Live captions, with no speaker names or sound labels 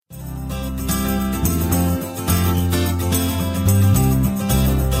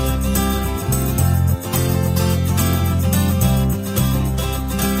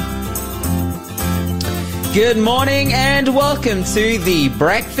Good morning and welcome to The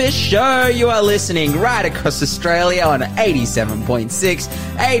Breakfast Show. You are listening right across Australia on 87.6,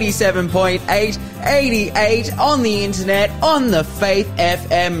 87.8, 88 on the internet, on the Faith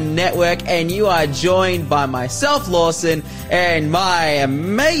FM network, and you are joined by myself, Lawson, and my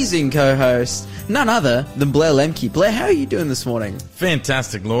amazing co-host, none other than Blair Lemke. Blair, how are you doing this morning?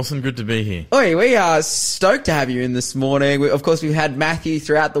 Fantastic, Lawson. Good to be here. Oi, we are stoked to have you in this morning. Of course, we've had Matthew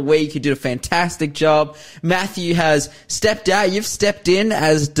throughout the week who did a fantastic job. Matthew has stepped out. You've stepped in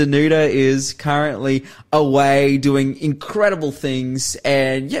as Danuta is currently away doing incredible things.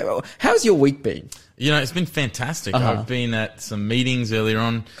 And yeah, how's your week been? You know, it's been fantastic. I've been at some meetings earlier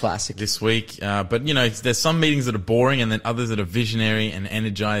on this week. But, you know, there's some meetings that are boring and then others that are visionary and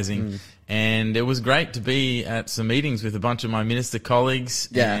energizing. And it was great to be at some meetings with a bunch of my minister colleagues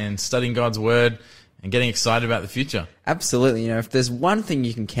and studying God's word and getting excited about the future. Absolutely. You know, if there's one thing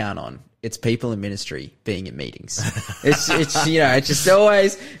you can count on, it's people in ministry being in meetings. It's you know, it's just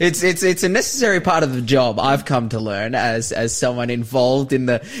always, it's a necessary part of the job. I've come to learn as someone involved in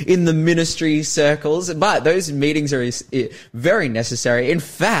the ministry circles. But those meetings are very necessary. In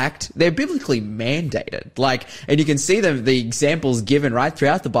fact, they're biblically mandated. Like, and you can see the examples given right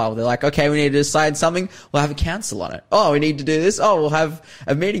throughout the Bible. They're like, okay, we need to decide something. We'll have a council on it. Oh, we need to do this. Oh, we'll have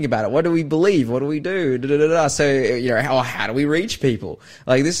a meeting about it. What do we believe? What do we do? So, you know, how do we reach people?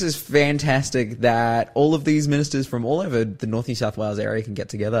 Like, this is fantastic that all of these ministers from all over the North New South Wales area can get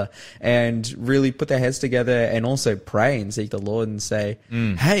together and really put their heads together and also pray and seek the Lord and say,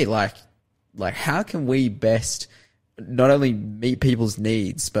 hey, like how can we best not only meet people's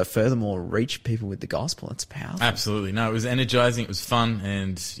needs, but furthermore reach people with the gospel? It's powerful. Absolutely. No, it was energizing. It was fun.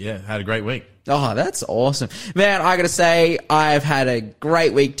 And yeah, had a great week. Oh, that's awesome. Man, I got to say, I've had a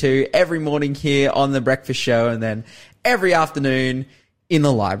great week too. Every morning here on The Breakfast Show and then every afternoon in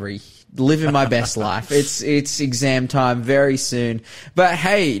the library. Living my best life. It's exam time very soon. But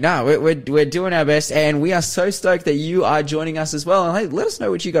hey, no, we're doing our best and we are so stoked that you are joining us as well. And hey, let us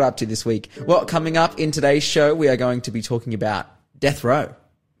know what you got up to this week. Well, coming up in today's show, we are going to be talking about death row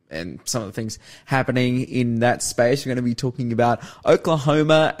and some of the things happening in that space. We're going to be talking about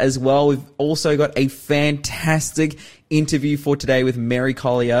Oklahoma as well. We've also got a fantastic interview for today with Mary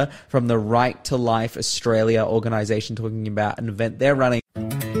Collier from the Right to Life Australia organisation, talking about an event they're running.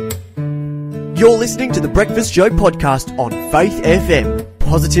 You're listening to the Breakfast Show podcast on Faith FM.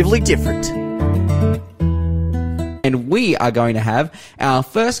 Positively different. And we are going to have our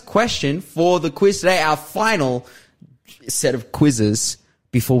first question for the quiz today, our final set of quizzes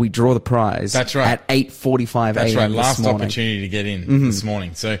before we draw the prize. That's right. At 8:45 a.m. That's right. this Last morning. opportunity to get in this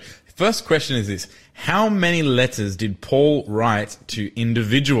morning. So first question is this. How many letters did Paul write to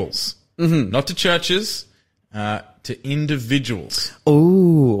individuals? Not to churches, to individuals.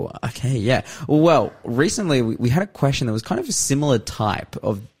 Oh, okay, yeah. Well, recently we had a question that was kind of a similar type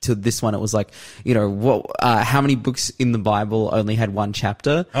to this one. It was like, you know, how many books in the Bible only had one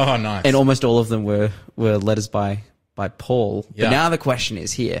chapter? Oh, nice. And almost all of them were letters by Paul. Yeah. But now the question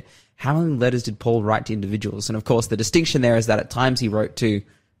is here, how many letters did Paul write to individuals? And of course, the distinction there is that at times he wrote to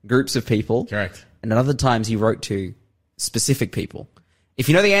groups of people. Correct. And at other times he wrote to specific people. If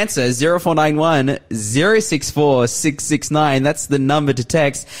you know the answer, 0491 064 669. That's the number to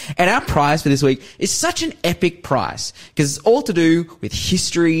text. And our prize for this week is such an epic prize because it's all to do with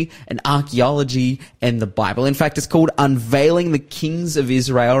history and archaeology and the Bible. In fact, it's called Unveiling the Kings of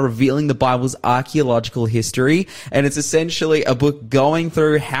Israel, Revealing the Bible's Archaeological History. And it's essentially a book going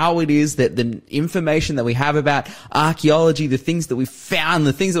through how it is that the information that we have about archaeology, the things that we've found,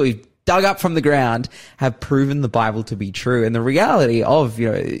 the things that we've dug up from the ground have proven the Bible to be true. And the reality of,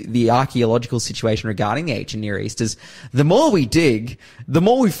 you know, the archaeological situation regarding the ancient Near East is the more we dig, the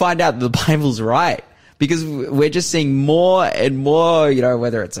more we find out that the Bible's right. Because we're just seeing more and more, you know,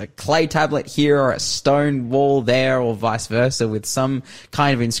 whether it's a clay tablet here or a stone wall there or vice versa with some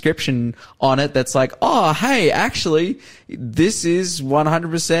kind of inscription on it that's like, oh, hey, actually, this is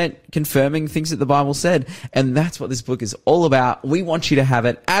 100% confirming things that the Bible said. And that's what this book is all about. We want you to have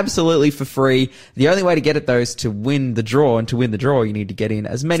it absolutely for free. The only way to get it, though, is to win the draw. And to win the draw, you need to get in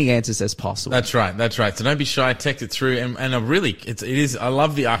as many answers as possible. That's right. That's right. So don't be shy. Text it through. And it is, I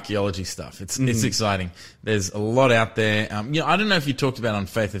love the archaeology stuff. It's exciting. There's a lot out there. You know, I don't know if you talked about on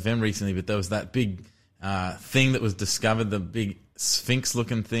Faith FM recently, but there was that big thing that was discovered, the big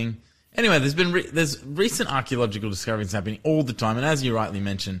Sphinx-looking thing. Anyway, there's recent archaeological discoveries happening all the time, and as you rightly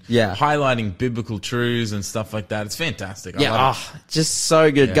mentioned, highlighting biblical truths and stuff like that. It's fantastic. I love it. Just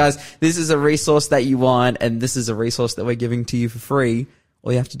so good, guys. This is a resource that you want, and this is a resource that we're giving to you for free.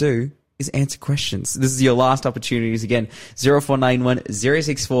 All you have to do is answer questions. This is your last opportunities again. 0491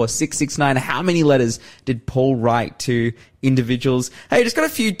 064 669. How many letters did Paul write to individuals? Hey, just got a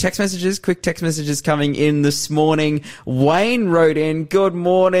few quick text messages coming in this morning. Wayne wrote in, good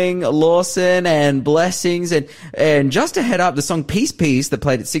morning, Lawson, and blessings. And just to head up, the song Peace Peace that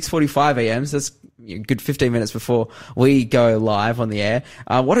played at 6:45 a.m. So that's a good 15 minutes before we go live on the air.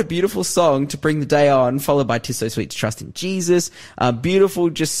 What a beautiful song to bring the day on, followed by 'Tis So Sweet to Trust in Jesus.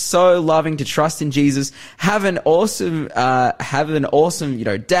 Beautiful, just so loving to trust in Jesus. Have an awesome, day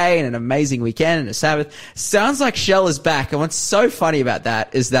and an amazing weekend and a Sabbath. Sounds like Shell is back. And what's so funny about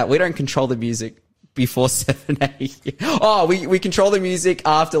that is that we don't control the music before 7 a.m. Oh, we control the music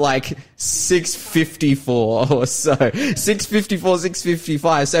after like 6:54 or so. 6:54,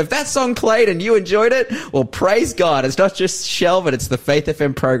 6:55. So if that song played and you enjoyed it, well, praise God. It's not just Shell, but it's the Faith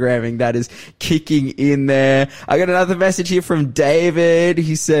FM programming that is kicking in there. I got another message here from David.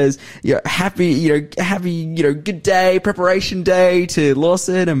 He says, happy, good day, preparation day to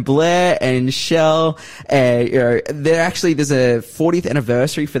Lawson and Blair and Shell. There's a 40th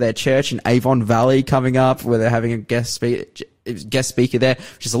anniversary for their church in Avon Valley coming up, where they're having a guest speaker there,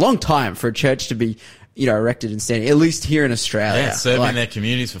 which is a long time for a church to be, erected and standing, at least here in Australia. Yeah, serving their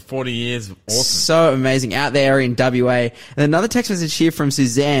communities for 40 years. Awesome. So amazing. Out there in WA. And another text message here from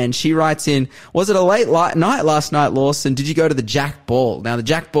Suzanne. She writes in, was it a late night last night, Lawson? Did you go to the Jack Ball? Now, the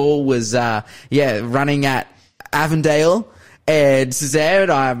Jack Ball was, running at Avondale. And Suzanne,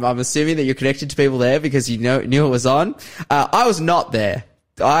 I'm assuming that you're connected to people there because you knew it was on. I was not there.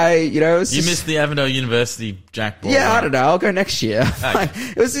 You missed the Avondale University Jack Ball. Yeah, right? I don't know. I'll go next year. Okay.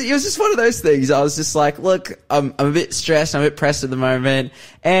 It was just one of those things. I was just like, look, I'm a bit stressed. I'm a bit pressed at the moment,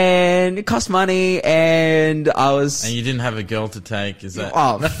 and it costs money. And And you didn't have a girl to take, is that?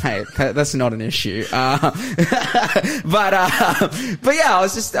 Oh, hey, that's not an issue. But yeah, I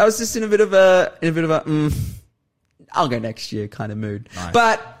was just in a bit of a. I'll go next year kind of mood. Nice.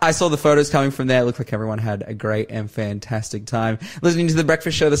 But I saw the photos coming from there. It looked like everyone had a great and fantastic time. Listening to The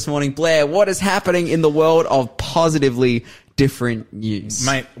Breakfast Show this morning. Blair, what is happening in the world of positively different news?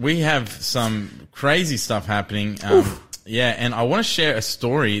 Mate, we have some crazy stuff happening. Yeah, and I want to share a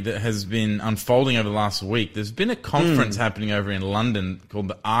story that has been unfolding over the last week. There's been a conference happening over in London called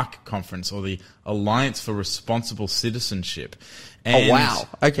the ARC Conference, or the Alliance for Responsible Citizenship. And, oh, wow.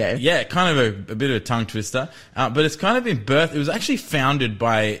 Okay. Yeah, kind of a bit of a tongue twister. But it's kind of been birthed. It was actually founded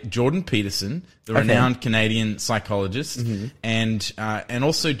by Jordan Peterson, the renowned Canadian psychologist, and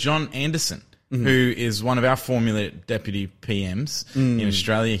also John Anderson, who is one of our Formula Deputy PMs in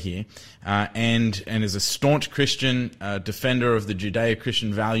Australia here, and is a staunch Christian, defender of the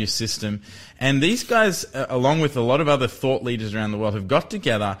Judeo-Christian value system. And these guys, along with a lot of other thought leaders around the world, have got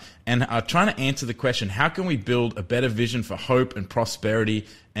together and are trying to answer the question, how can we build a better vision for hope and prosperity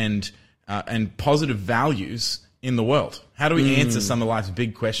and positive values in the world? How do we answer some of life's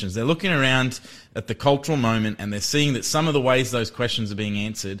big questions? They're looking around at the cultural moment, and they're seeing that some of the ways those questions are being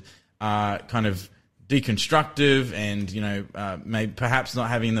answered are kind of deconstructive and, maybe perhaps not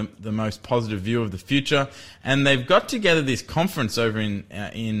having the most positive view of the future. And they've got together this conference over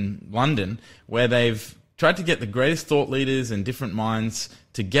in London where they've tried to get the greatest thought leaders and different minds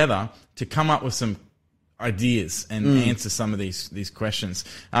together to come up with some ideas and answer some of these questions.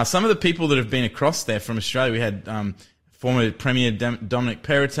 Some of the people that have been across there from Australia, we had former Premier Dominic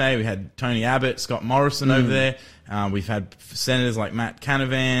Perrottet, we had Tony Abbott, Scott Morrison over there. We've had senators like Matt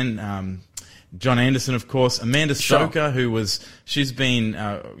Canavan, John Anderson, of course, Amanda Stoker, she's been,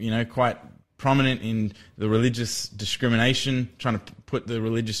 quite prominent in the religious discrimination, trying to put the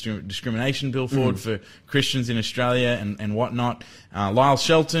religious discrimination bill forward for Christians in Australia and whatnot. Lyle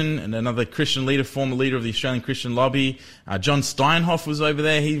Shelton, and another Christian leader, former leader of the Australian Christian Lobby. John Steinhoff was over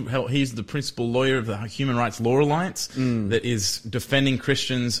there. He's the principal lawyer of the Human Rights Law Alliance that is defending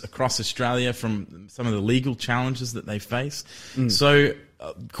Christians across Australia from some of the legal challenges that they face. So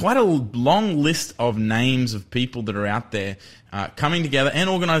quite a long list of names of people that are out there coming together, and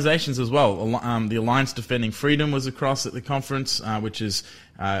organizations as well. The Alliance Defending Freedom was across at the conference, which is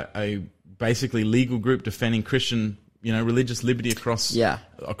a basically legal group defending Christian, religious liberty across the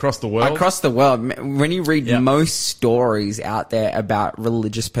world. Across the world. When you read most stories out there about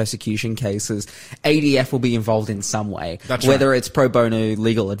religious persecution cases, ADF will be involved in some way. That's whether right. it's pro bono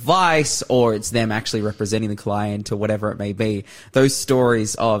legal advice or it's them actually representing the client or whatever it may be. Those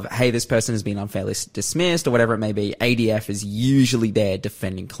stories of, hey, this person has been unfairly dismissed or whatever it may be, ADF is usually there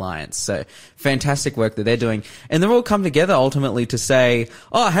defending clients. So fantastic work that they're doing. And they've all come together ultimately to say,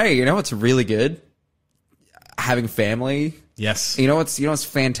 oh, hey, you know what's really good? Having family. Yes. You know what's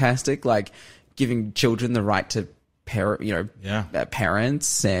fantastic? Like giving children the right to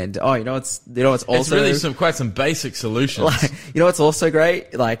parents, and it's also It's really quite some basic solutions. Like, what's also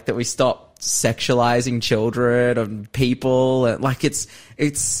great, like that we stop sexualizing children and people, and like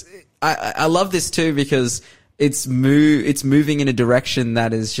I love this too because it's moving in a direction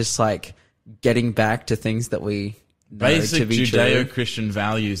that is just like getting back to things that we know basic to be Judeo-Christian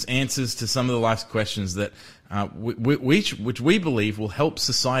values, answers to some of the life's questions that which we believe will help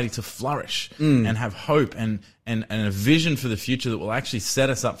society to flourish and have hope and a vision for the future that will actually set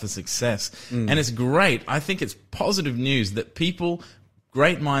us up for success. And it's great. I think it's positive news that people,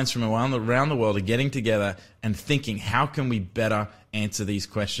 great minds from around the world, are getting together and thinking, how can we better answer these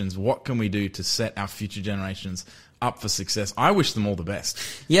questions? What can we do to set our future generations up for success? I wish them all the best.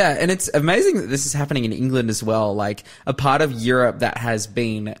 Yeah, and it's amazing that this is happening in England as well, like a part of Europe that has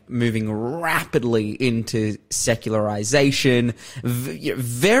been moving rapidly into secularization,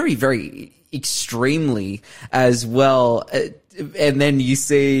 very, very extremely as well. And then you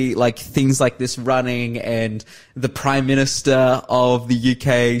see like things like this running, and the Prime Minister of the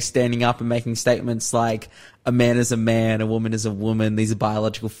UK standing up and making statements like, a man is a man, a woman is a woman. These are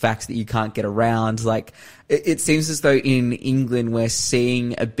biological facts that you can't get around. Like, it seems as though in England we're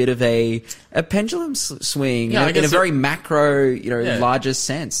seeing a bit of a pendulum swing in a very macro, larger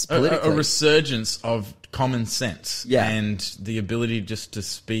sense politically. A resurgence of common sense and the ability just to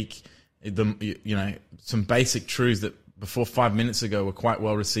speak some basic truths that before 5 minutes ago were quite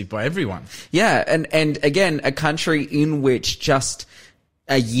well received by everyone. Yeah, and again, a country in which just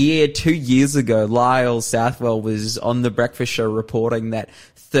 2 years ago, Lyle Southwell was on the Breakfast Show reporting that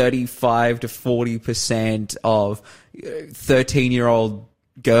 35 to 40% of 13-year-old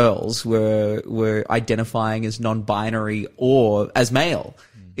girls were identifying as non-binary or as male.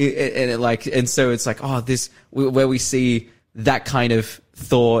 And so it's like, where we see that kind of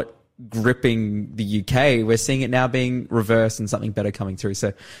thought gripping the UK, we're seeing it now being reversed and something better coming through.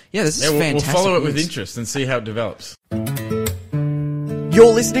 So this is fantastic. We'll follow it with interest and see how it develops.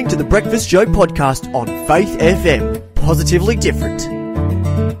 You're listening to the Breakfast Show podcast on Faith FM. Positively different.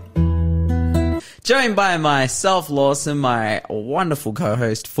 Joined by myself, Lawson, my wonderful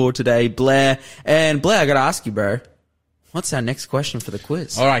co-host for today, Blair. And Blair, I gotta ask you, bro, what's our next question for the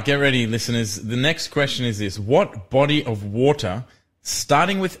quiz? All right, get ready, listeners. The next question is this. What body of water,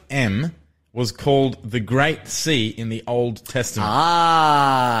 starting with M, was called the Great Sea in the Old Testament?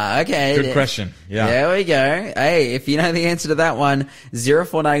 Okay. Good question. Yeah. There we go. Hey, if you know the answer to that one,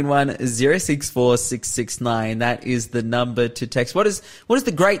 0491 064 669. That is the number to text. What is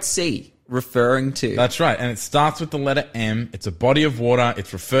the Great Sea referring to? That's right. And it starts with the letter M. It's a body of water.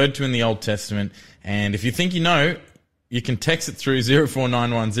 It's referred to in the Old Testament. And if you think you know, you can text it through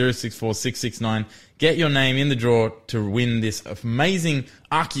 0491 064 669. Get your name in the draw to win this amazing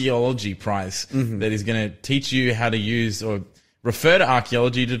archaeology prize that is going to teach you how to use or refer to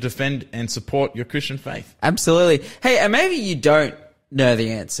archaeology to defend and support your Christian faith. Absolutely. Hey, and maybe you don't know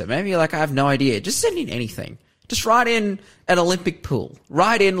the answer. Maybe you're like, I have no idea. Just send in anything. Just write in an Olympic pool.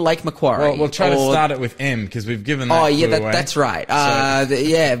 Write in Lake Macquarie. Well, we'll try to start it with M because we've given that away. That's right.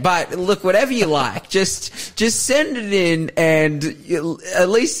 But look, whatever you like, just send it in, and at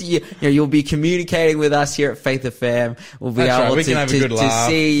least you'll be communicating with us here at Faith FM. We'll be able to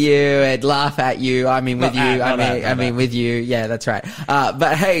see you and laugh at you. I mean, with you. I mean, with you. Yeah, that's right.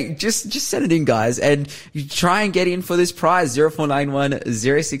 But hey, just send it in, guys, and you try and get in for this prize. 0491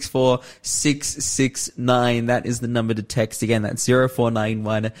 064 669. That is the number to text. Again, that's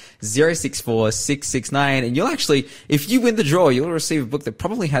 0491 064 669. And you'll actually, if you win the draw, you'll receive a book that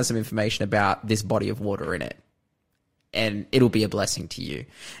probably has some information about this body of water in it. And it'll be a blessing to you.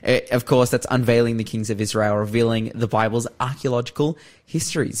 Of course, that's Unveiling the Kings of Israel, revealing the Bible's archaeological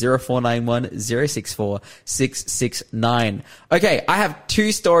history. 0491 064 669. Okay, I have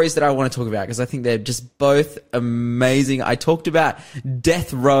two stories that I want to talk about because I think they're just both amazing. I talked about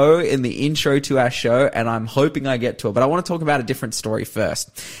death row in the intro to our show, and I'm hoping I get to it. But I want to talk about a different story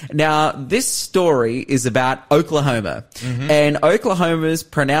first. Now, this story is about Oklahoma. And Oklahoma's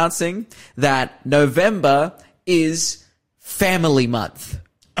pronouncing that November is Family Month.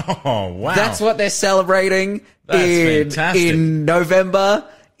 Oh, wow. That's what they're celebrating in November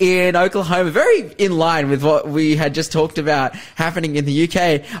in Oklahoma. Very in line with what we had just talked about happening in the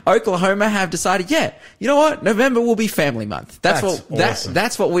UK. Oklahoma have decided, you know what? November will be Family Month. That's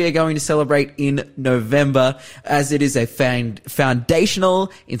what we are going to celebrate in November, as it is a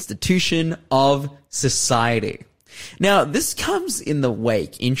foundational institution of society. Now, this comes in the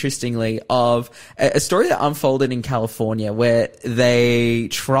wake, interestingly, of a story that unfolded in California where they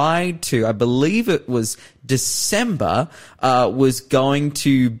tried to, I believe it was December, was going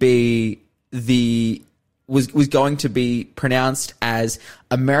to be the was going to be pronounced as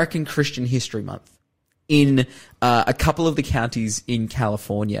American Christian History Month in a couple of the counties in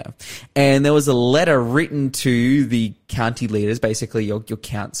California. And there was a letter written to the county leaders, basically your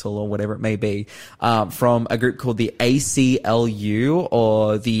council or whatever it may be, from a group called the ACLU,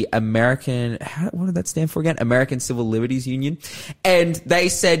 or the American, what did that stand for again? American Civil Liberties Union. And they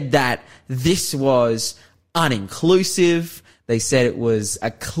said that this was uninclusive. They said it was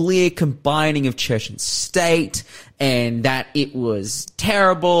a clear combining of church and state, and that it was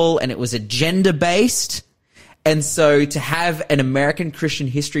terrible, and it was agenda-based. And so to have an American Christian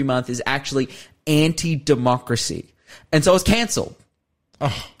History Month is actually anti-democracy. And so it was cancelled.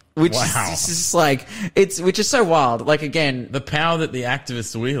 Oh, which wow. is just like, which is so wild. Like, again, The power that the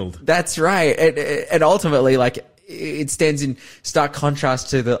activists wield. that's right. And ultimately, like, it stands in stark contrast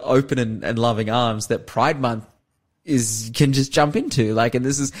to the open and loving arms that Pride Month can just jump into. Like, and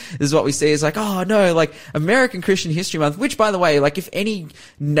this is what we see is like, oh no, like American Christian History Month, which, by the way, like, if any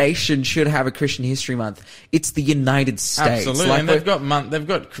nation should have a Christian History Month, it's the United States. Absolutely. Like, and they've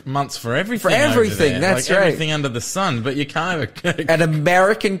got months for everything. For everything, over there. that's like right. Everything under the sun, but you can't have an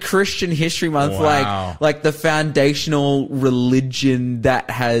American Christian History Month, Wow. like the foundational religion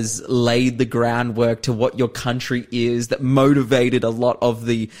that has laid the groundwork to what your country is, that motivated a lot of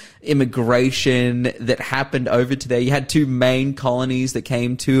the immigration that happened over to there. You had two main colonies that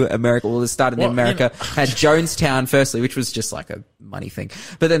came to America. Well, it started in America. Had Jonestown firstly, which was just like a money thing.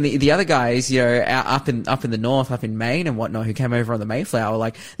 But then the other guys, you know, up in the north, up in Maine and whatnot, who came over on the Mayflower,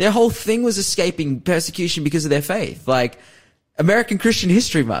 like, their whole thing was escaping persecution because of their faith. Like, American Christian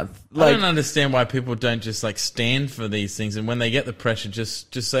History Month. Like, I don't understand why people don't just like stand for these things, and when they get the pressure,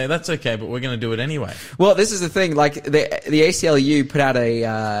 just say that's okay, but we're going to do it anyway. well, this is the thing. Like, the ACLU put out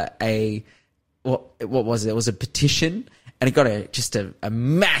what was it? It was a petition, and it got a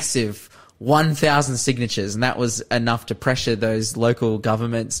massive 1,000 signatures, and that was enough to pressure those local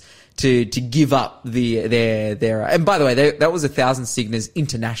governments to give up their. And by the way, that was 1,000 signatures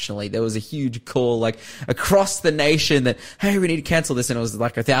internationally. There was a huge call, like, across the nation that, hey, we need to cancel this, and it was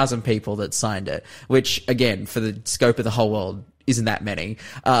like 1,000 people that signed it, which, again, for the scope of the whole world, isn't that many.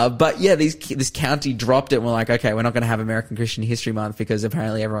 But yeah, this county dropped it, and we're like, okay, we're not going to have American Christian History Month because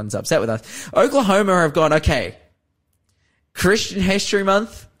apparently everyone's upset with us. Oklahoma have gone, okay, Christian History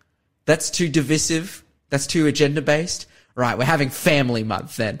Month, that's too divisive, that's too agenda-based. Right, we're having Family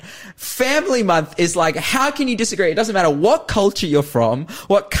Month then. Family Month is like, how can you disagree? It doesn't matter what culture you're from,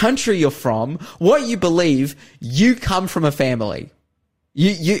 what country you're from, what you believe, you come from a family.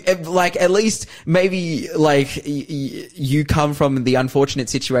 You like, at least maybe like you come from the unfortunate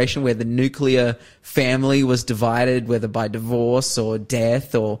situation where the nuclear family was divided, whether by divorce or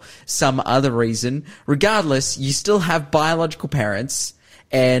death or some other reason. Regardless, you still have biological parents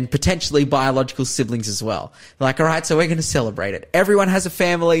and potentially biological siblings as well. Like, all right, so we're going to celebrate it. Everyone has a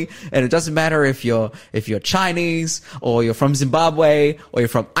family, and it doesn't matter if you're Chinese, or you're from Zimbabwe, or you're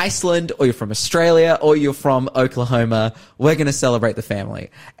from Iceland, or you're from Australia, or you're from Oklahoma. We're going to celebrate the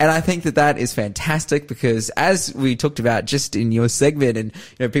family. And I think that is fantastic, because as we talked about just in your segment, and,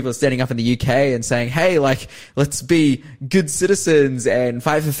 you know, people are standing up in the UK and saying, hey, like, let's be good citizens and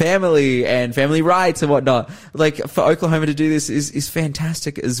fight for family and family rights and whatnot. Like, for Oklahoma to do this is fantastic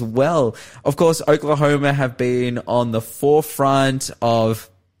as well. Of course, Oklahoma have been on the forefront of,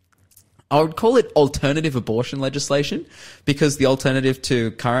 I would call it, alternative abortion legislation, because the alternative to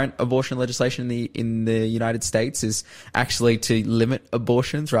current abortion legislation in the United States is actually to limit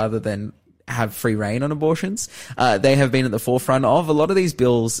abortions rather than have free reign on abortions. They have been at the forefront of a lot of these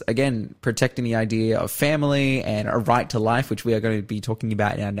bills, again, protecting the idea of family and a right to life, which we are going to be talking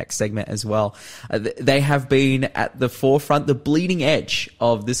about in our next segment as well. They have been at the forefront, the bleeding edge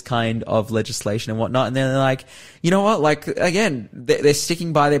of this kind of legislation and whatnot. And they're like, you know what? Like, again, they're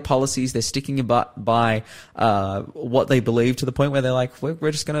sticking by their policies. They're sticking by what they believe, to the point where they're like,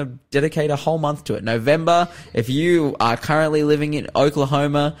 we're just going to dedicate a whole month to it. November, if you are currently living in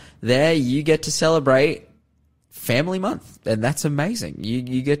Oklahoma, there you get to celebrate Family Month, and that's amazing.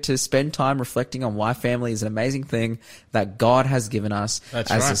 You get to spend time reflecting on why family is an amazing thing that God has given us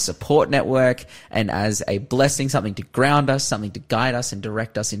as a support network and as a blessing, something to ground us, something to guide us and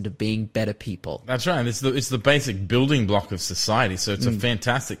direct us into being better people. That's right. It's the basic building block of society. So it's a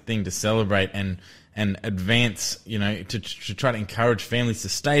fantastic thing to celebrate and advance, you know, to try to encourage families to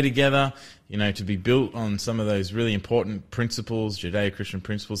stay together, you know, to be built on some of those really important principles, Judeo-Christian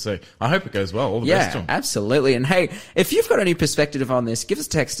principles. So I hope it goes well. All the best to them. Absolutely. And hey, if you've got any perspective on this, give us a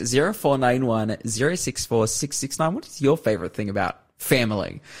text 0491 064 669. What is your favorite thing about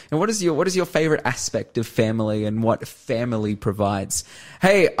family. And what is your favorite aspect of family and what family provides?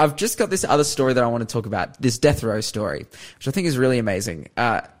 Hey, I've just got this other story that I want to talk about, this death row story, which I think is really amazing.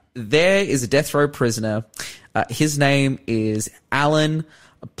 There is a death row prisoner. His name is Alan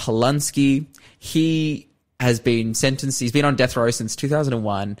Polunsky. He has been sentenced. He's been on death row since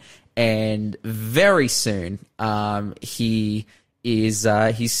 2001, and very soon, he's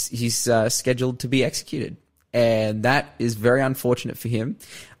scheduled to be executed. And that is very unfortunate for him.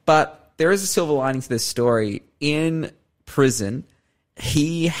 But there is a silver lining to this story. In prison,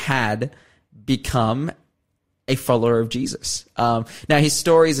 he had become a follower of Jesus. Now, his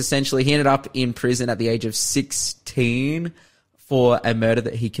story is essentially he ended up in prison at the age of 16 for a murder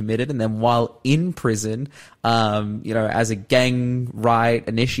that he committed. And then while in prison, as a gang riot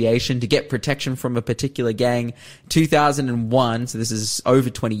initiation to get protection from a particular gang, 2001, so this is over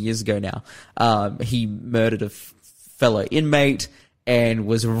 20 years ago now, he murdered a fellow inmate and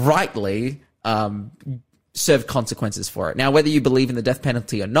was rightly served consequences for it. Now, whether you believe in the death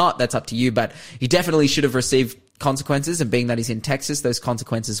penalty or not, that's up to you, but he definitely should have received consequences, and being that he's in Texas, those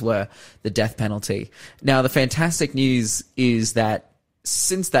consequences were the death penalty. Now, the fantastic news is that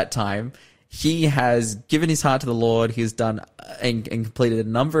since that time, he has given his heart to the Lord. He has done and completed a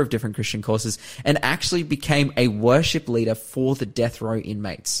number of different Christian courses and actually became a worship leader for the death row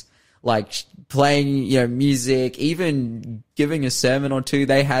inmates. Like playing, music, even giving a sermon or two.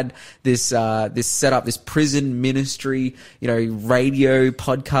 They had this setup, this prison ministry, radio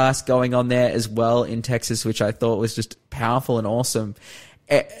podcast going on there as well in Texas, which I thought was just powerful and awesome.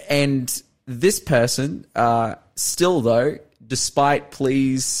 And this person, still though, despite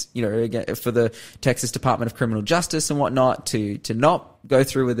pleas, again, for the Texas Department of Criminal Justice and whatnot to not go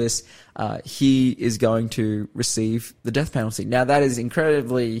through with this, he is going to receive the death penalty. Now, that is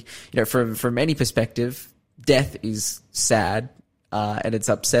incredibly, from any perspective, death is sad, and it's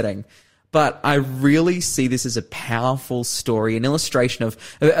upsetting. But I really see this as a powerful story, an illustration of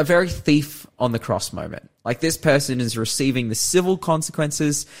a very thief on the cross moment. Like, this person is receiving the civil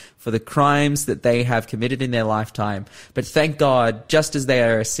consequences for the crimes that they have committed in their lifetime. But thank God, just as they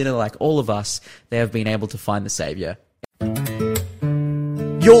are a sinner like all of us, they have been able to find the Savior.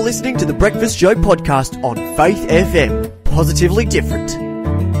 You're listening to the Breakfast Show podcast on Faith FM. Positively different.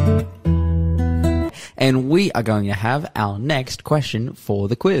 And we are going to have our next question for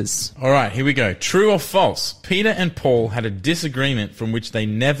the quiz. All right, here we go. True or false? Peter and Paul had a disagreement from which they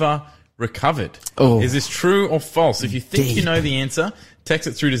never recovered. Oh. Is this true or false? If you think Deep. you know the answer, text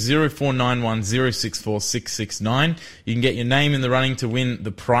it through to 0491 064 669. You can get your name in the running to win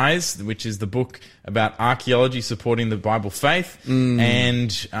the prize, which is the book about archaeology supporting the Bible faith.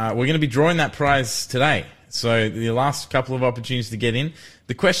 And we're going to be drawing that prize today. So the last couple of opportunities to get in.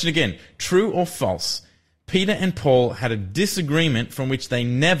 The question again, true or false? Peter and Paul had a disagreement from which they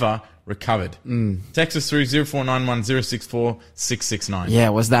never recovered. Text us through 0491 064 669. Yeah,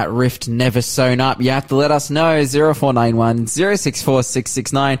 was that rift never sewn up? You have to let us know. 0491 064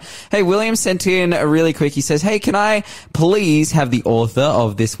 669. Hey, William sent in a really quick. He says, hey, can I please have the author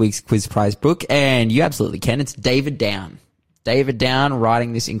of this week's quiz prize book? And you absolutely can. It's David Down. David Down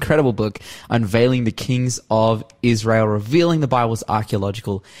writing this incredible book, Unveiling the Kings of Israel, revealing the Bible's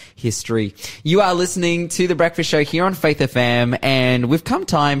archaeological history. You are listening to The Breakfast Show here on Faith FM, and we've come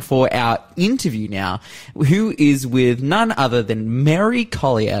time for our interview now, who is with none other than Mary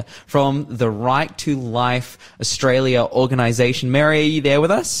Collier from the Right to Life Australia organisation. Mary, are you there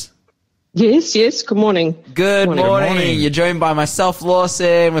with us? Yes. Good morning. Good morning. You're joined by myself,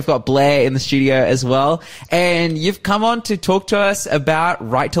 Lawson. We've got Blair in the studio as well. And you've come on to talk to us about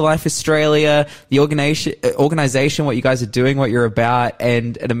Right to Life Australia, the organization, what you guys are doing, what you're about,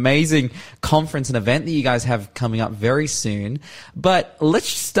 and an amazing conference and event that you guys have coming up very soon. But let's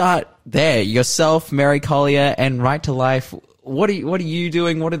start there. Yourself, Mary Collier, and Right to Life. What are you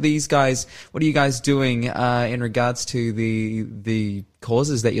doing? What are you guys doing in regards to the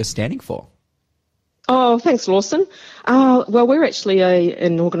causes that you're standing for? Oh, thanks, Lawson. Well, we're actually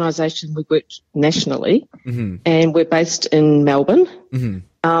an organisation. We work nationally, and we're based in Melbourne.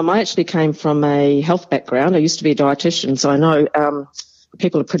 I actually came from a health background. I used to be a dietitian, so I know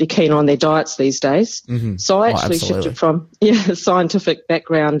people are pretty keen on their diets these days. So I actually shifted from a scientific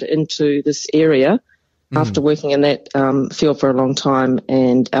background into this area after working in that field for a long time.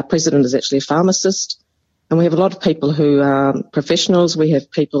 And our president is actually a pharmacist. And we have a lot of people who are professionals. We have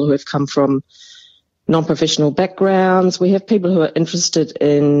people who have come from non-professional backgrounds. We have people who are interested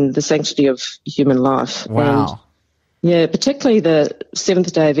in the sanctity of human life. Wow. And, particularly the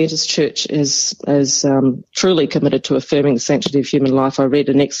Seventh-day Adventist Church is truly committed to affirming the sanctity of human life. I read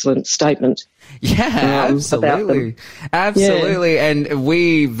an excellent statement Yeah, absolutely. Absolutely. Yeah. And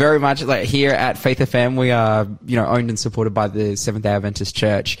we very much, like, here at Faith FM, we are, owned and supported by the Seventh-day Adventist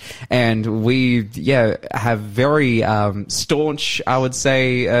Church. And we, have very, staunch, I would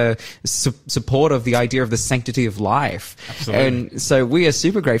say, support of the idea of the sanctity of life. Absolutely. And so we are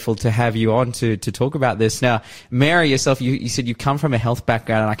super grateful to have you on to talk about this. Now, Mary, yourself, you said you come from a health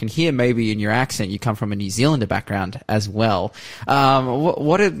background, and I can hear maybe in your accent you come from a New Zealander background as well.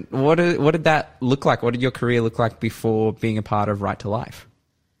 What did that look like? What did your career look like before being a part of Right to Life?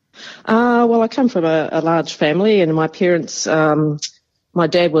 Well, I come from a large family, and my parents, my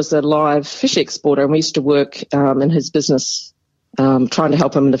dad was a live fish exporter, and we used to work in his business, trying to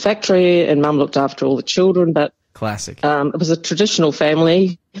help him in the factory, and Mum looked after all the children. But classic. It was a traditional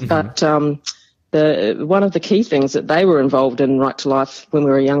family, but one of the key things that they were involved in Right to Life when we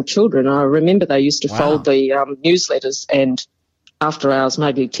were young children, I remember they used to fold the newsletters, and after hours,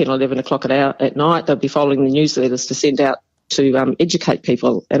 maybe 10 or 11 o'clock at night, they'd be following the newsletters to send out to educate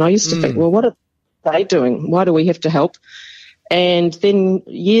people. And I used to think, well, what are they doing? Why do we have to help? And then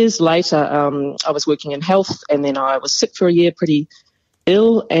years later, I was working in health, and then I was sick for a year, pretty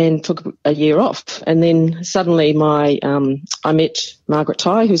ill, and took a year off. And then suddenly I met Margaret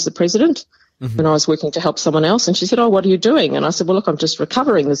Tighe, who's the president, and I was working to help someone else. And she said, oh, what are you doing? And I said, well, look, I'm just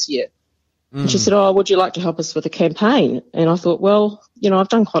recovering this year. And she said, oh, would you like to help us with a campaign? And I thought, well, I've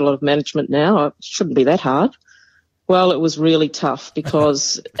done quite a lot of management now. It shouldn't be that hard. Well, it was really tough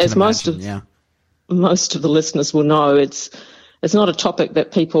because, as most of the listeners will know, it's not a topic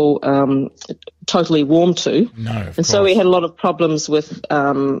that people totally warm to. No, of course. So we had a lot of problems with,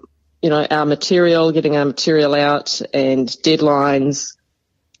 our material, getting our material out, and deadlines,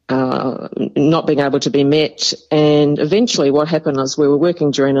 not being able to be met. And eventually what happened was we were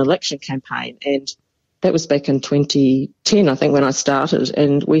working during an election campaign, and that was back in 2010, I think, when I started,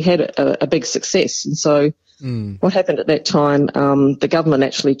 and we had a big success. And so what happened at that time, the government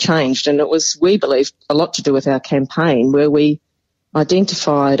actually changed, and it was, we believe, a lot to do with our campaign, where we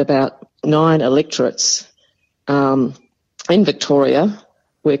identified about 9 electorates in Victoria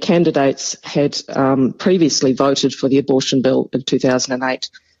where candidates had previously voted for the abortion bill in 2008.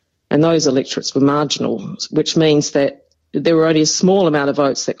 And those electorates were marginal, which means that there were only a small amount of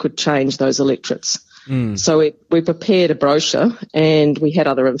votes that could change those electorates. So we prepared a brochure, and we had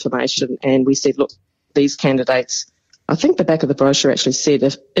other information, and we said, look, these candidates, I think the back of the brochure actually said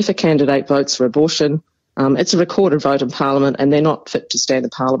if a candidate votes for abortion, it's a recorded vote in Parliament, and they're not fit to stand in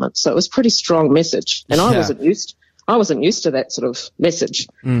Parliament. So it was a pretty strong message, and I wasn't used to that sort of message.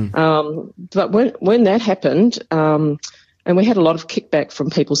 But when that happened, and we had a lot of kickback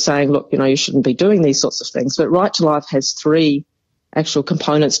from people saying, look, you shouldn't be doing these sorts of things. But Right to Life has 3 actual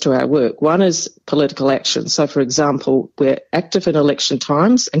components to our work. One is political action. So, for example, we're active in election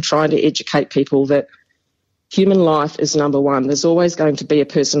times and trying to educate people that human life is number one. There's always going to be a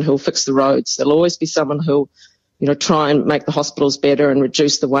person who'll fix the roads. There'll always be someone who'll, try and make the hospitals better and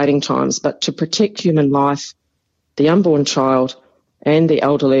reduce the waiting times. But to protect human life, the unborn child and the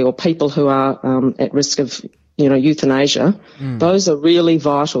elderly, or people who are at risk of euthanasia, those are really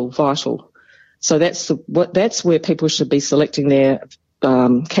vital. So that's where people should be selecting their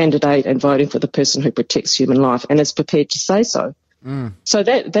candidate and voting for the person who protects human life and is prepared to say so. So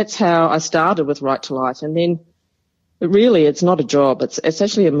that's how I started with Right to Life. And then really it's not a job, it's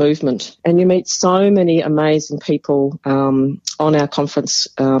actually a movement. And you meet so many amazing people on our conference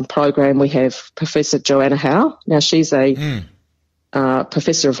program. We have Professor Joanna Howe. Now she's a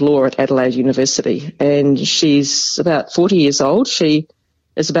Professor of Law at Adelaide University, and she's about 40 years old. She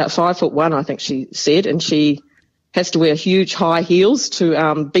is about 5'1", I think she said, and she has to wear huge high heels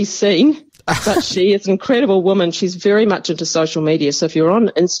to be seen. But she is an incredible woman. She's very much into social media. So if you're on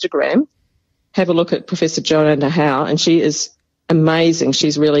Instagram, have a look at Professor Joanna Howe, and she is amazing.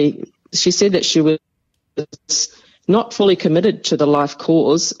 She said that she was not fully committed to the life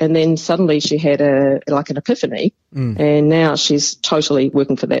cause, and then suddenly she had an epiphany, and now she's totally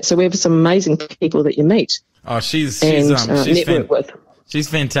working for that. So we have some amazing people that you meet. Oh, she's network with. She's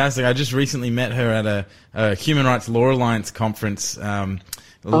fantastic. I just recently met her at a Human Rights Law Alliance conference, a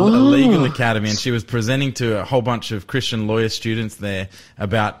legal academy, and she was presenting to a whole bunch of Christian lawyer students there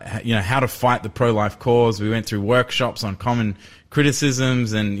about how to fight the pro-life cause. We went through workshops on common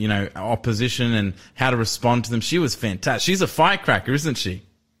criticisms and opposition and how to respond to them. She was fantastic. She's a firecracker, isn't she?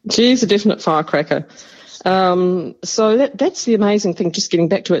 She's a definite firecracker. So that's the amazing thing, just getting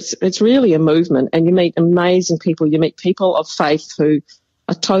back to it. It's really a movement, and you meet amazing people. You meet people of faith who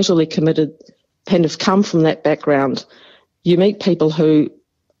are totally committed and have come from that background. You meet people who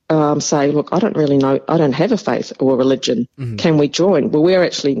say, look, I don't really know, I don't have a faith or a religion. Can we join? Well, we're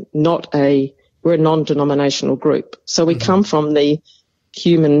actually we're a non-denominational group. So we come from the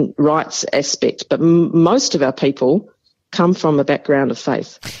human rights aspect, but most of our people come from a background of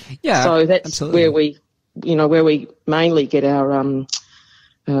faith. Yeah, so that's absolutely. where we mainly get our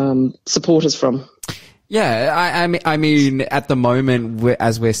supporters from. Yeah, I mean, at the moment,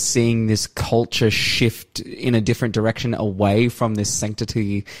 as we're seeing this culture shift in a different direction away from this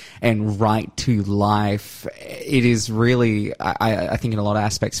sanctity and right to life, it is really, I think in a lot of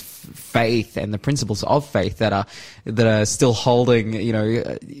aspects, faith and the principles of faith that are still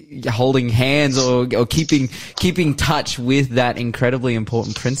holding, holding hands or keeping touch with that incredibly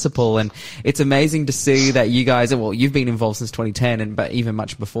important principle. And it's amazing to see that you guys, well, you've been involved since 2010, but even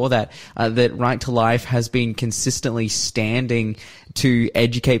much before that, that Right to Life has been consistently standing to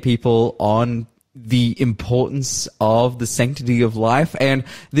educate people on the importance of the sanctity of life. And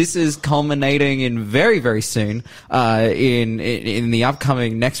this is culminating in very, very soon, in the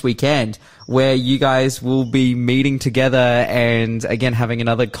upcoming next weekend, where you guys will be meeting together and again having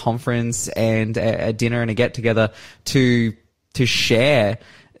another conference and a dinner and a get together to share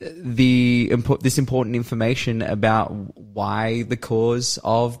this important information about why the cause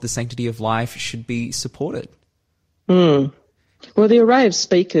of the sanctity of life should be supported. Well, the array of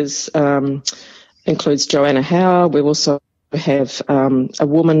speakers includes Joanna Howe. We also have a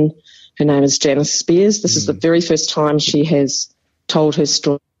woman, her name is Janice Spears. This is the very first time she has told her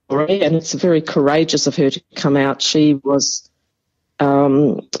story, and it's very courageous of her to come out. She was,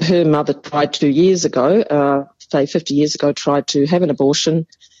 her mother tried 2 years ago, 50 years ago, tried to have an abortion,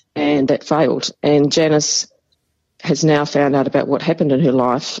 and that failed. And Janice has now found out about what happened in her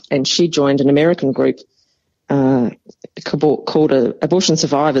life, and she joined an American group called Abortion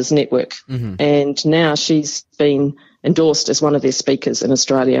Survivors Network. And now she's been endorsed as one of their speakers in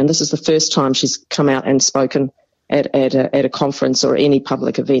Australia. And this is the first time she's come out and spoken at a conference or any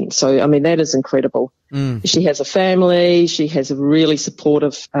public event. So, I mean, that is incredible. She has a family. She has a really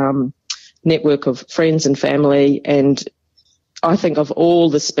supportive network of friends and family. And I think of all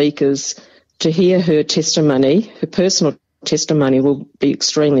the speakers, to hear her testimony, her personal testimony, will be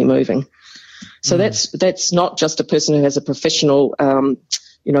extremely moving. So that's not just a person who has a professional,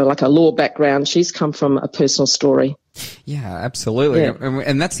 like a law background. She's come from a personal story. Yeah, absolutely. Yeah.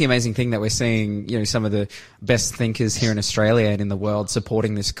 And that's the amazing thing that we're seeing, some of the best thinkers here in Australia and in the world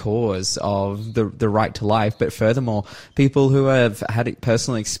supporting this cause of the right to life. But furthermore, people who have had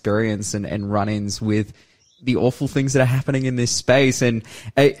personal experience and run-ins with the awful things that are happening in this space. And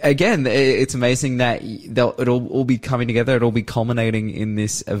again, it's amazing that it'll all be coming together. It'll be culminating in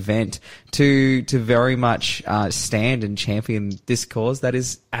this event to very much stand and champion this cause. That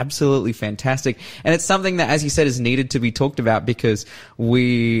is absolutely fantastic. And it's something that, as you said, is needed to be talked about, because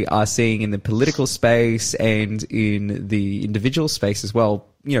we are seeing in the political space and in the individual space as well,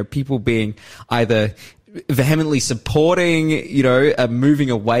 people being either vehemently supporting, moving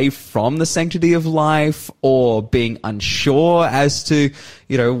away from the sanctity of life, or being unsure as to,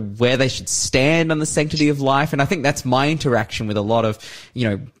 where they should stand on the sanctity of life. And I think that's my interaction with a lot of,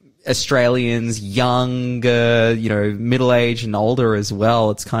 Australians, younger, middle-aged and older as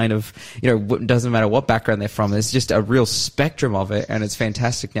well. It's kind of, it doesn't matter what background they're from. There's just a real spectrum of it. And it's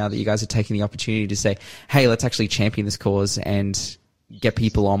fantastic now that you guys are taking the opportunity to say, hey, let's actually champion this cause and get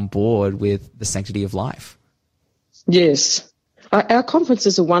people on board with the sanctity of life. Yes. Our conference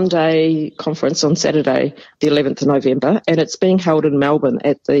is a one-day conference on Saturday, the 11th of November, and it's being held in Melbourne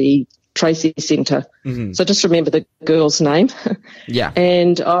at the Tracy Centre. So just remember the girl's name. Yeah.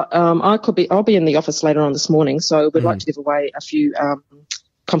 And I'll be in the office later on this morning, so we'd like to give away a few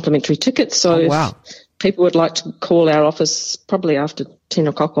complimentary tickets. So if people would like to call our office, probably after 10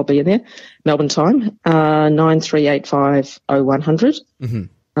 o'clock, I'll be in there, Melbourne time, 9385 0100.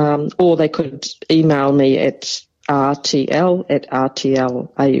 Or they could email me at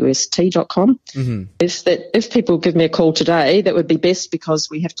rtl@rtlaust.com. If people give me a call today, that would be best, because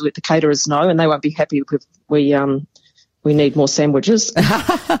we have to let the caterers know, and they won't be happy if we need more sandwiches.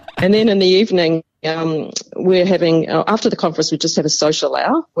 And then in the evening, we're having, after the conference, we just have a social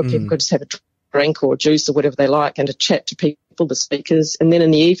hour where people could just have a drink or juice or whatever they like, and to chat to people, the speakers. And then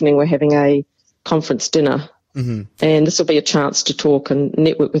in the evening, we're having a conference dinner. And this will be a chance to talk and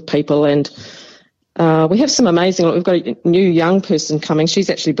network with people. And we have some amazing, we've got a new young person coming. She's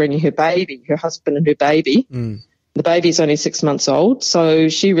actually bringing her husband and her baby. The baby's only 6 months old, so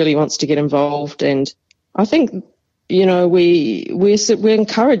she really wants to get involved. And I think, we're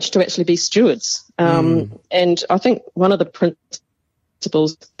encouraged to actually be stewards. And I think one of the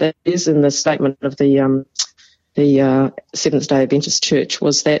principles that is in the statement of the the Seventh-day Adventist Church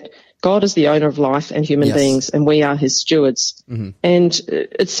was that God is the owner of life and human beings, and we are his stewards. And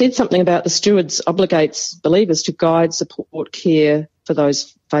it said something about the stewards obligates believers to guide, support, care for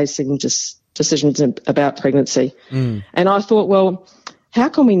those facing decisions about pregnancy. And I thought, well, how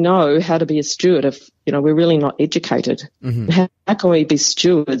can we know how to be a steward if, we're really not educated? How can we be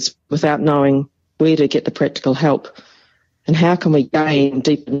stewards without knowing where to get the practical help? And how can we gain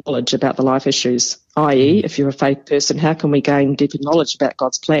deeper knowledge about the life issues? I.e., if you're a faith person, how can we gain deeper knowledge about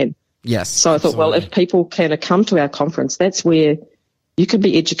God's plan? Yes. So I thought, well, if people can come to our conference, that's where you can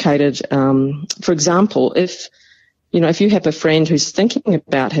be educated. For example, if you have a friend who's thinking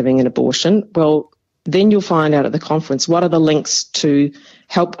about having an abortion, well, then you'll find out at the conference, what are the links to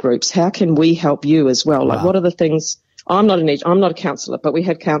help groups? How can we help you as well? Like, what are the things? I'm not a counsellor, but we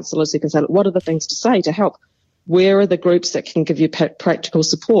have counsellors who can say, what are the things to say to help? Where are the groups that can give you practical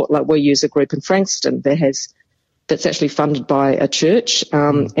support? Like, we use a group in Frankston that's actually funded by a church,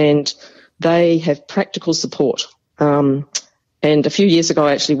 and they have practical support. And a few years ago,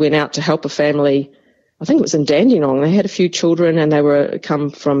 I actually went out to help a family. I think it was in Dandenong. They had a few children, and they come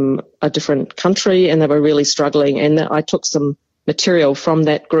from a different country, and they were really struggling. And I took some material from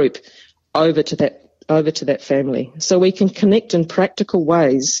that group over to that family, so we can connect in practical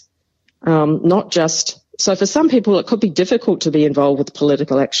ways, not just. So for some people, it could be difficult to be involved with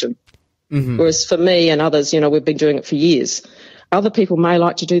political action. Whereas for me and others, we've been doing it for years. Other people may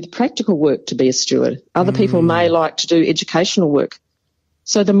like to do the practical work to be a steward. Other people may like to do educational work.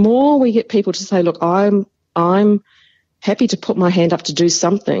 So the more we get people to say, look, I'm happy to put my hand up to do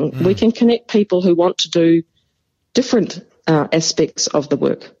something, we can connect people who want to do different aspects of the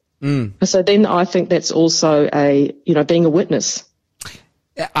work. So then I think that's also being a witness.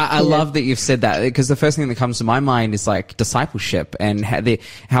 I love that you've said that, because the first thing that comes to my mind is like discipleship and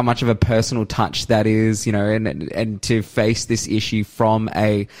how much of a personal touch that is, and to face this issue from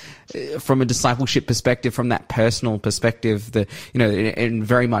a discipleship perspective, from that personal perspective, and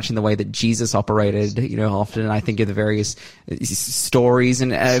very much in the way that Jesus operated. Often I think of the various stories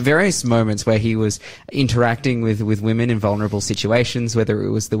and various moments where he was interacting with women in vulnerable situations, whether it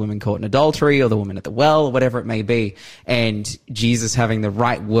was the woman caught in adultery or the woman at the well or whatever it may be, and Jesus having the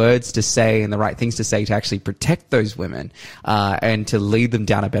right words to say and the right things to say to actually protect those women, and to lead them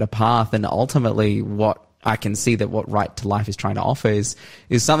down a better path. And ultimately what I can see that what Right to Life is trying to offer is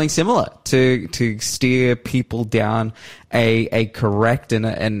something similar to steer people down a correct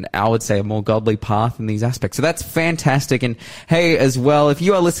and I would say a more godly path in these aspects. So that's fantastic. And hey, as well, if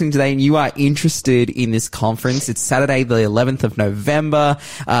you are listening today and you are interested in this conference, it's Saturday, the 11th of November.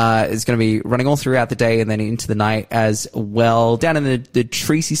 It's going to be running all throughout the day and then into the night as well, down in the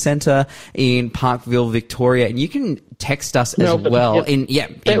Treacy Centre in Parkville, Victoria. And you can text us as well.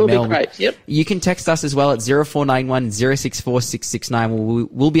 Yep. That would be great. Yep. You can text us as well at 0491 064 669.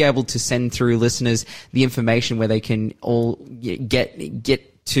 We'll be able to send through listeners the information where they can all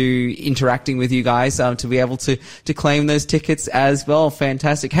get to interacting with you guys, to be able to claim those tickets as well.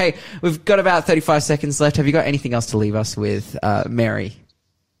 Fantastic. Hey, we've got about 35 seconds left. Have you got anything else to leave us with, Mary?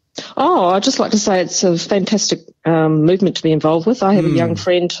 Oh, I'd just like to say it's a fantastic movement to be involved with. I have a young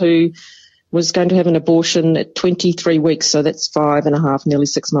friend who was going to have an abortion at 23 weeks, so that's 5.5, nearly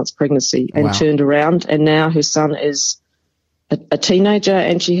 6 months pregnancy, and turned around, and now her son is a teenager,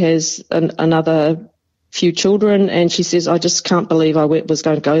 and she has another few children, and she says, I just can't believe I was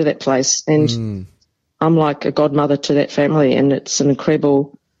going to go to that place. And I'm like a godmother to that family, and it's an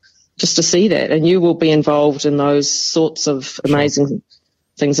incredible just to see that. And you will be involved in those sorts of amazing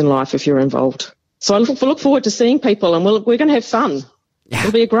things in life if you're involved. So I look forward to seeing people, and we're going to have fun.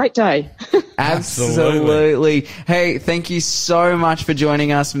 It'll be a great day. Absolutely. Hey, thank you so much for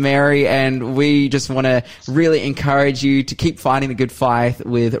joining us, Mary. And we just want to really encourage you to keep fighting the good fight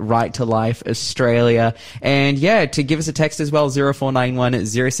with Right to Life Australia. And to give us a text as well, 0491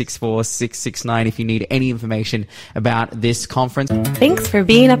 064 669 if you need any information about this conference. Thanks for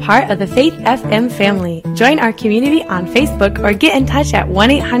being a part of the Faith FM family. Join our community on Facebook or get in touch at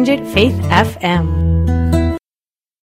 1-800-FAITH-FM.